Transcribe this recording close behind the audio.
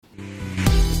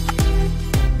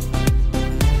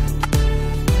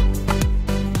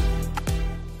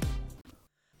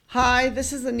Hi,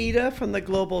 this is Anita from the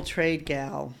Global Trade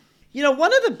Gal.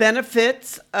 One of the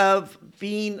benefits of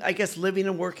being, living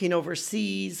and working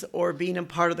overseas or being a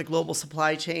part of the global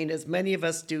supply chain is many of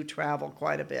us do travel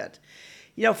quite a bit.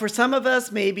 For some of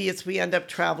us, maybe it's we end up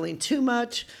traveling too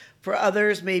much. For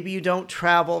others, maybe you don't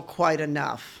travel quite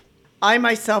enough. I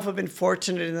myself have been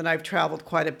fortunate in that I've traveled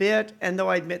quite a bit, and though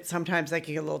I admit sometimes I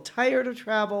can get a little tired of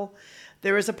travel,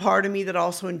 there is a part of me that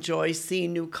also enjoys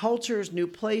seeing new cultures, new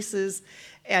places,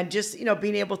 and just,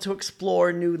 being able to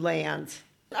explore new lands.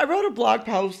 I wrote a blog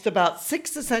post about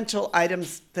 6 essential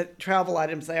travel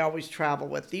items I always travel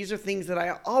with. These are things that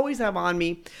I always have on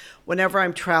me whenever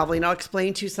I'm traveling. I'll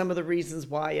explain to you some of the reasons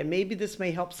why, and maybe this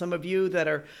may help some of you that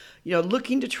are,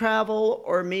 looking to travel,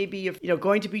 or maybe if,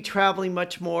 going to be traveling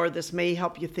much more, this may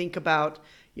help you think about,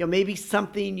 maybe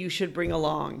something you should bring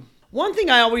along. One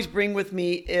thing I always bring with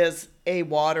me is a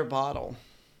water bottle.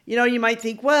 You might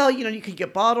think, well, you can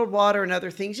get bottled water and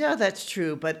other things. Yeah, that's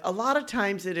true. But a lot of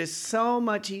times it is so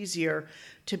much easier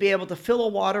to be able to fill a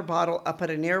water bottle up at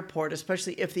an airport,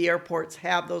 especially if the airports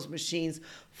have those machines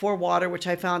for water, which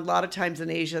I found a lot of times in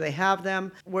Asia, they have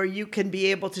them, where you can be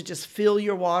able to just fill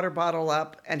your water bottle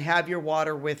up and have your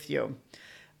water with you.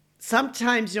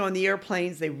 Sometimes, on the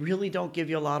airplanes, they really don't give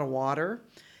you a lot of water,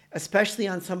 especially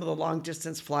on some of the long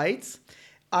distance flights.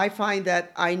 I find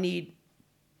that I need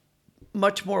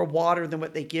much more water than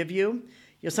what they give you.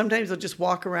 Sometimes they'll just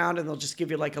walk around and they'll just give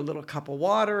you like a little cup of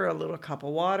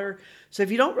water. So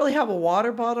if you don't really have a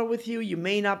water bottle with you, you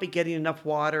may not be getting enough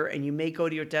water and you may go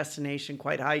to your destination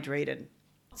quite hydrated.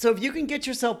 So if you can get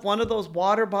yourself one of those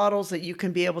water bottles that you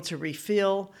can be able to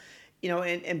refill,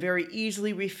 and very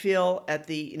easily refill at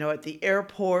the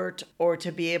airport, or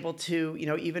to be able to,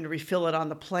 even refill it on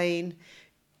the plane,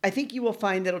 I think you will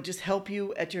find that it'll just help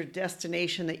you at your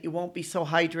destination, that you won't be so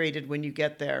hydrated when you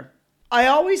get there. I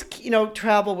always,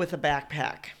 travel with a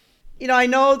backpack. I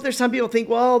know there's some people think,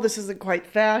 well, this isn't quite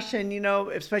fashion,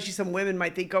 especially some women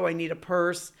might think, oh, I need a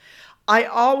purse. I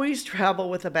always travel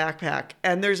with a backpack,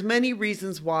 and there's many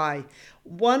reasons why.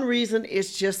 One reason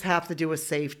is just have to do with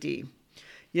safety.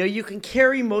 You can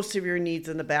carry most of your needs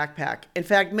in the backpack. In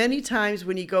fact, many times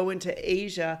when you go into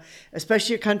Asia,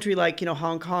 especially a country like,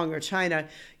 Hong Kong or China,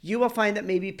 you will find that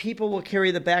maybe people will carry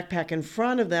the backpack in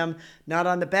front of them, not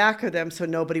on the back of them, so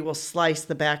nobody will slice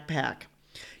the backpack.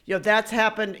 That's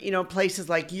happened, places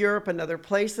like Europe and other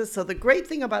places. So the great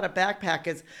thing about a backpack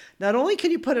is not only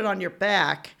can you put it on your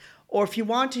back, or if you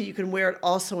want to, you can wear it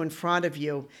also in front of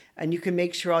you, and you can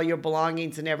make sure all your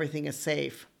belongings and everything is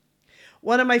safe.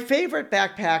 One of my favorite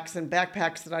backpacks and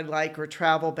backpacks that I like, or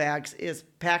travel bags, is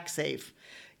PackSafe.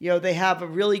 They have a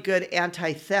really good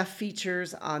anti-theft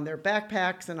features on their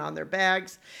backpacks and on their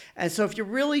bags. And so if you're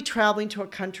really traveling to a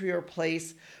country or a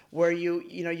place where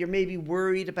you're maybe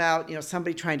worried about,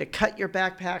 somebody trying to cut your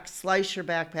backpack, slice your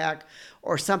backpack,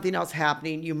 or something else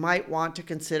happening, you might want to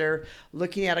consider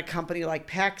looking at a company like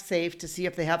PackSafe to see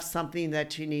if they have something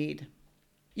that you need.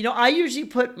 I usually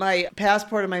put my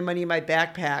passport and my money in my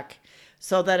backpack,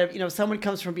 so that if someone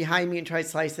comes from behind me and tries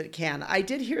to slice it can. I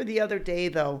did hear the other day,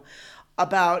 though,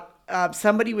 about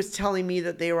somebody was telling me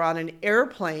that they were on an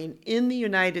airplane in the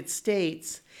United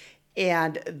States,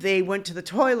 and they went to the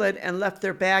toilet and left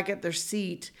their bag at their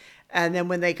seat. And then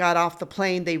when they got off the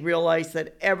plane, they realized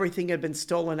that everything had been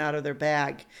stolen out of their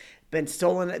bag, been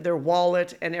stolen, their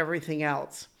wallet and everything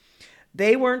else.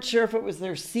 They weren't sure if it was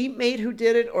their seatmate who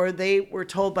did it, or they were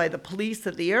told by the police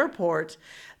at the airport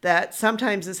that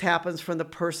sometimes this happens from the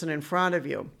person in front of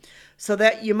you. So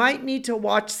that you might need to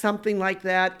watch something like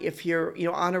that if you're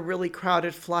on a really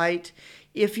crowded flight.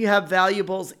 If you have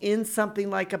valuables in something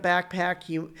like a backpack,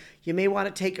 you may want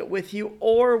to take it with you,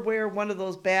 or wear one of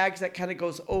those bags that kind of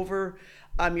goes over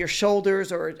your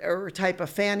shoulders, or a type of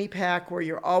fanny pack where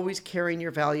you're always carrying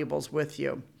your valuables with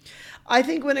you. I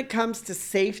think when it comes to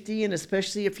safety, and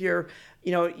especially if you're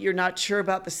not sure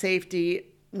about the safety,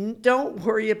 don't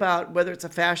worry about whether it's a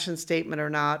fashion statement or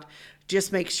not.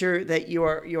 Just make sure that you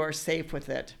are safe with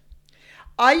it.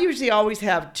 I usually always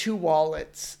have 2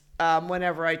 wallets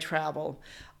whenever I travel.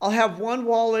 I'll have one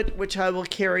wallet which I will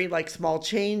carry like small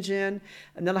change in,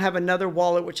 and then I'll have another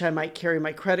wallet which I might carry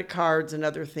my credit cards and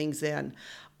other things in.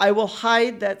 I will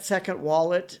hide that second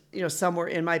wallet, somewhere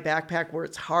in my backpack where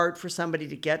it's hard for somebody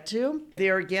to get to.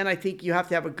 There again, I think you have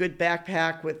to have a good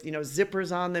backpack with,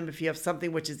 zippers on them. If you have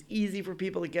something which is easy for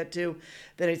people to get to,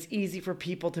 then it's easy for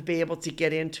people to be able to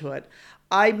get into it.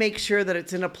 I make sure that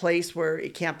it's in a place where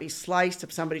it can't be sliced.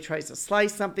 If somebody tries to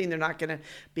slice something, they're not going to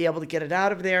be able to get it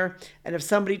out of there. And if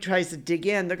somebody tries to dig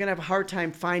in, they're going to have a hard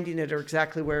time finding it or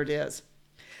exactly where it is.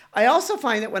 I also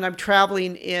find that when I'm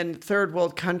traveling in third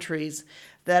world countries,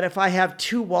 that if I have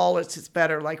two wallets, it's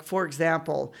better. Like, for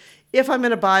example, if I'm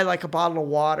going to buy like a bottle of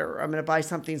water, I'm going to buy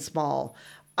something small,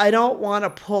 I don't want to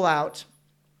pull out,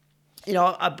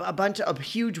 a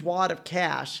huge wad of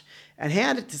cash and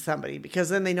hand it to somebody, because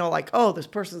then they know like, oh, this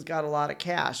person's got a lot of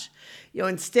cash.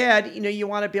 Instead, you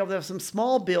want to be able to have some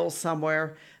small bills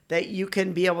somewhere that you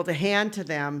can be able to hand to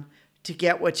them to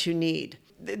get what you need.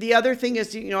 The other thing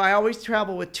is, I always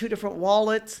travel with two different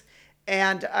wallets,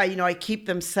 and I keep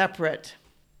them separate.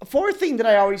 A fourth thing that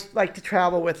I always like to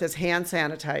travel with is hand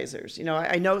sanitizers.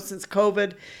 I know since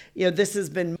COVID, this has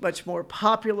been much more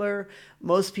popular.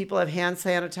 Most people have hand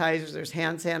sanitizers. There's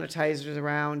hand sanitizers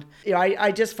around.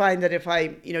 I just find that if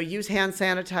I, use hand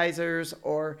sanitizers,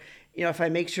 or, if I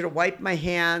make sure to wipe my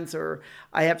hands, or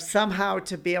I have somehow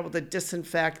to be able to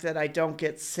disinfect, that I don't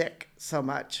get sick so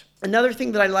much. Another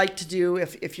thing that I like to do,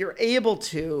 if you're able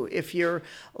to, if you're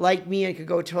like me and could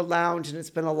go to a lounge and it's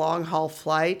been a long haul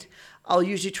flight, I'll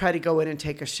usually try to go in and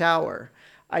take a shower.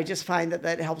 I just find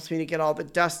that helps me to get all the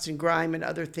dust and grime and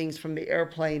other things from the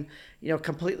airplane,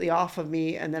 completely off of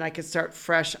me, and then I can start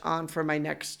fresh on for my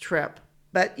next trip.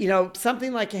 But,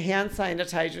 something like a hand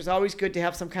sanitizer is always good to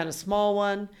have, some kind of small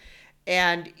one.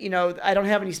 And, I don't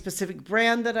have any specific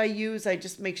brand that I use. I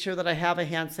just make sure that I have a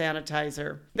hand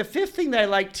sanitizer. The fifth thing that I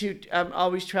like to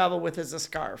always travel with is a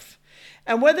scarf.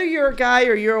 And whether you're a guy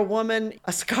or you're a woman,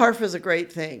 a scarf is a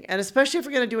great thing. And especially if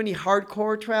you're going to do any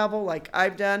hardcore travel like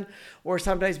I've done, or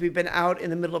sometimes we've been out in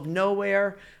the middle of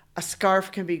nowhere, a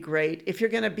scarf can be great. If you're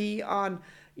going to be on,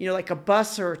 like a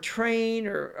bus or a train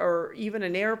or even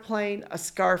an airplane, a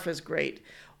scarf is great.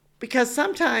 Because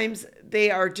sometimes they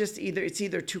are just it's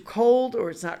either too cold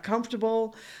or it's not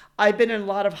comfortable. I've been in a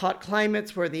lot of hot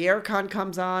climates where the aircon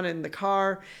comes on in the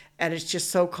car and it's just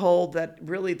so cold that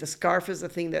really the scarf is the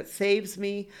thing that saves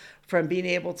me from being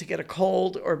able to get a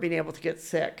cold or being able to get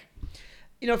sick.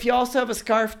 If you also have a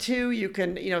scarf too, you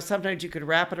can, sometimes you could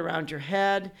wrap it around your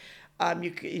head.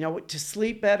 To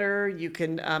sleep better. You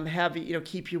can have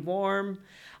keep you warm.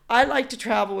 I like to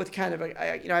travel with kind of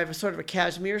I have a sort of a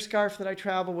cashmere scarf that I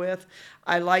travel with.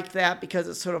 I like that because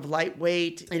it's sort of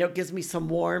lightweight. It gives me some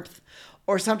warmth.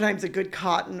 Or sometimes a good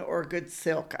cotton or a good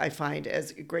silk I find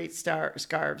as great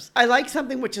scarves. I like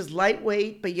something which is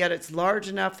lightweight, but yet it's large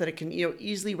enough that it can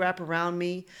easily wrap around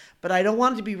me. But I don't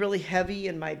want it to be really heavy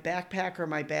in my backpack or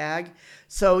my bag.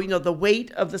 So the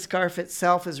weight of the scarf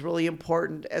itself is really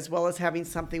important, as well as having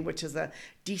something which is a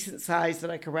decent size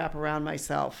that I can wrap around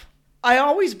myself. I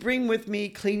always bring with me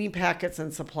cleaning packets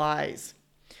and supplies.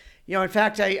 In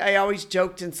fact, I always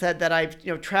joked and said that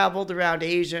I've traveled around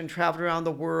Asia and traveled around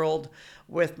the world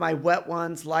with my wet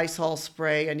ones, Lysol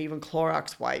spray, and even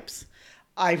Clorox wipes.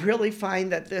 I really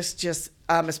find that this just,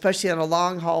 especially on a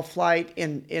long haul flight,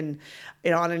 on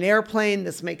an airplane,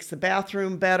 this makes the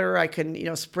bathroom better. I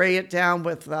can spray it down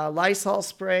with Lysol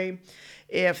spray.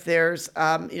 If there's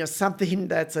something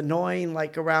that's annoying,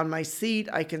 like around my seat,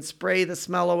 I can spray the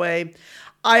smell away.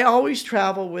 I always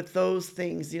travel with those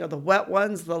things, the wet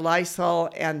ones, the Lysol,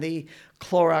 and the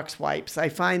Clorox wipes. I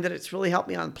find that it's really helped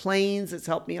me on planes. It's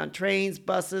helped me on trains,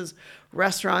 buses,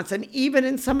 restaurants, and even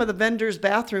in some of the vendors'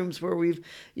 bathrooms where we've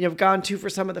gone to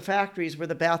for some of the factories where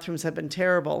the bathrooms have been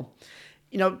terrible.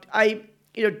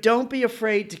 Don't be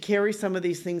afraid to carry some of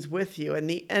these things with you. And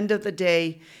the end of the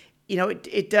day,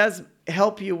 it does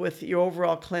help you with your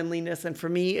overall cleanliness. And for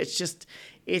me, it's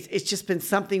just been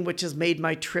something which has made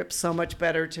my trip so much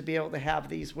better to be able to have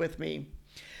these with me.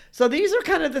 So these are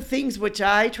kind of the things which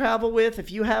I travel with. If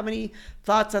you have any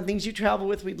thoughts on things you travel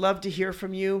with, we'd love to hear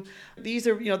from you. These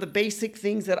are, the basic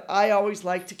things that I always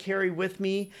like to carry with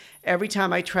me every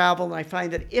time I travel. And I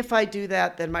find that if I do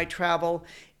that, then my travel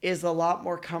is a lot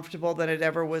more comfortable than it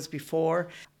ever was before.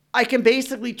 I can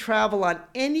basically travel on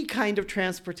any kind of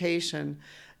transportation,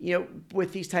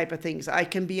 with these type of things. I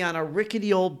can be on a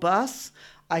rickety old bus.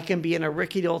 I can be in a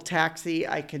rickety old taxi.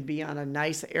 I can be on a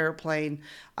nice airplane.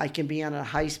 I can be on a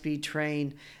high-speed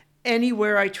train.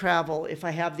 Anywhere I travel, if I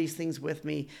have these things with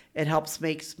me, it helps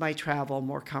makes my travel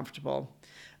more comfortable.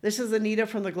 This is Anita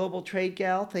from the Global Trade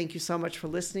Gal. Thank you so much for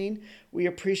listening. We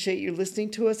appreciate you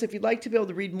listening to us. If you'd like to be able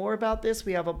to read more about this,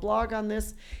 we have a blog on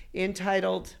this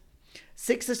entitled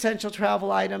 6 Essential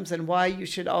Travel Items and Why You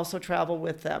Should Also Travel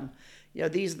With Them.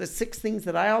 These are the 6 things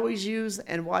that I always use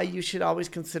and why you should always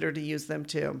consider to use them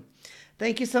too.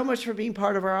 Thank you so much for being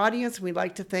part of our audience. We'd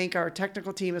like to thank our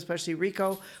technical team, especially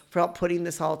Rico, for help putting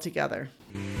this all together.